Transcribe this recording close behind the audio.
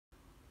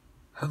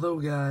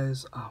Hello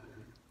guys, I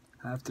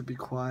have to be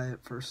quiet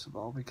first of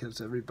all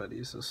because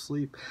everybody's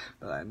asleep,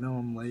 but I know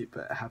I'm late,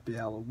 but happy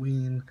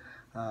Halloween.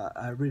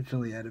 I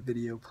originally had a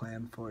video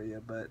planned for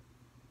you, but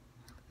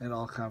it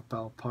all kind of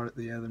fell apart.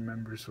 The other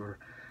members were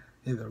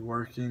either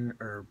working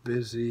or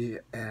busy,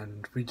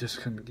 and we just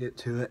couldn't get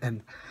to it,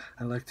 and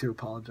I'd like to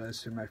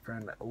apologize to my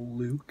friend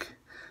Luke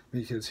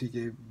because he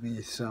gave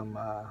me some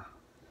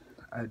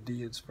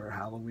ideas for a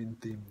Halloween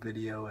themed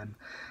video, and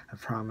I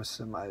promised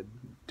him I'd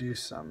do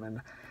some, and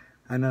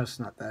I know it's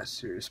not that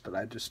serious, but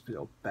I just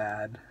feel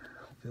bad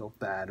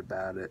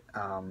about it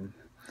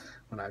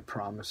when I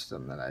promised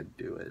him that I'd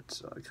do it,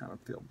 so I kind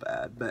of feel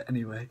bad. But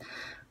anyway,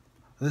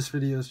 this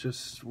video is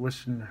just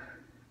wishing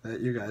that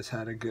you guys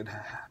had a good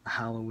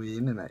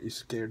Halloween and that you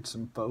scared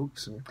some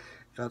folks and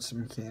got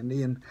some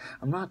candy. And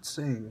I'm not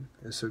saying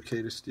it's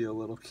okay to steal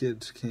little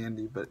kids'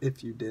 candy, but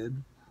if you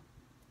did,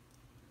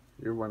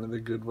 you're one of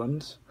the good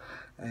ones.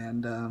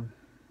 And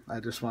I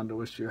just wanted to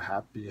wish you a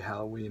happy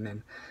Halloween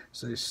and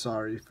say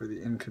sorry for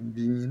the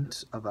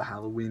inconvenience of a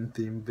Halloween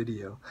themed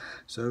video.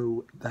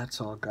 So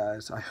that's all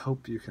guys, I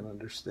hope you can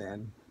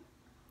understand,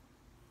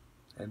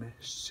 and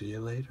see you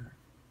later.